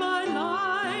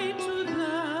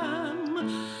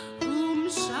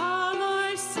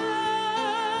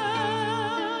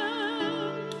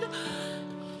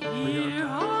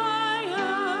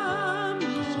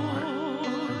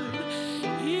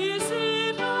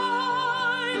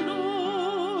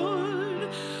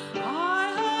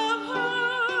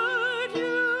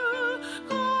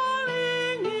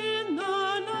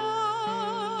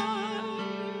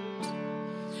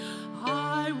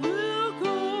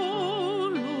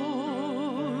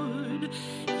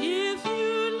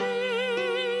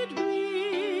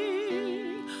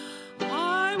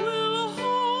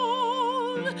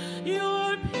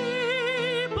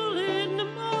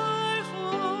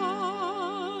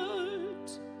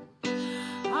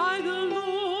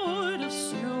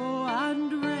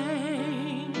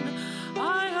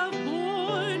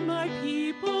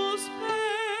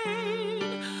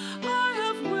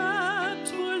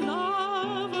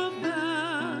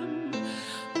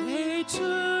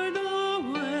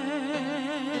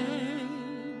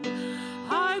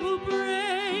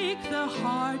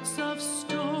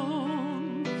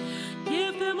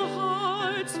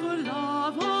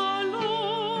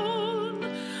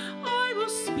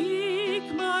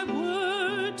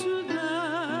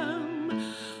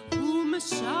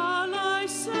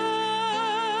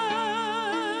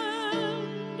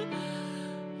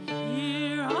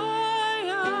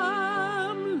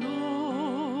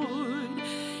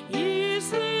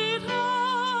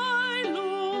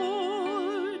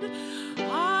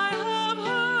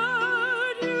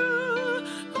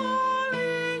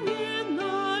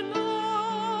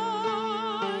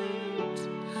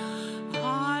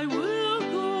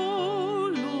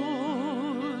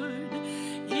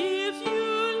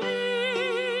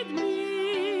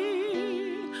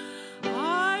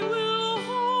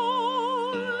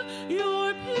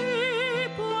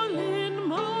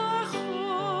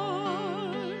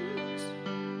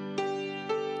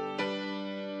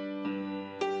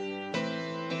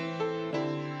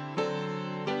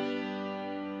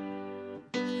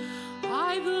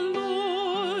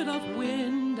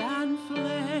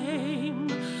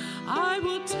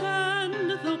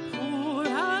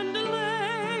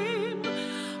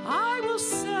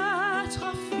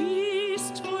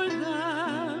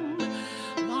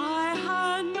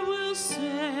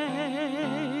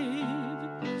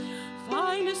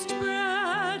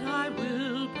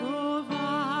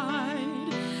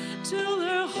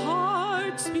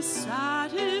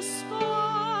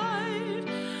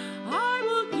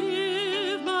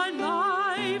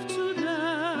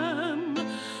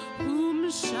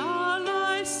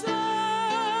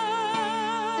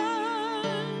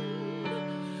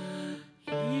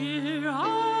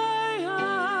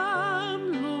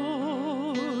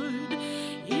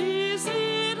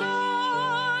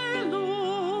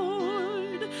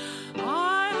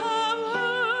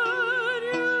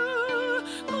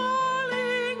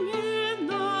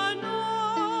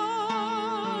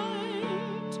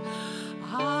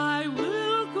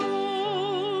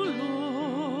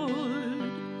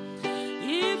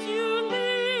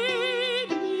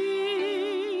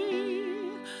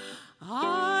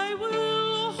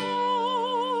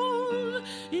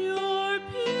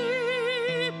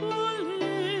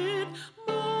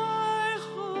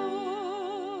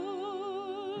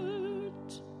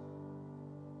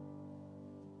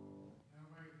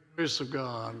 grace of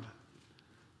God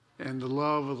and the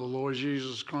love of the Lord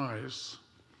Jesus Christ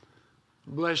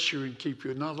bless you and keep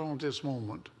you, not only this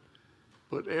moment,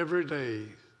 but every day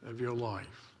of your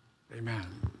life. Amen.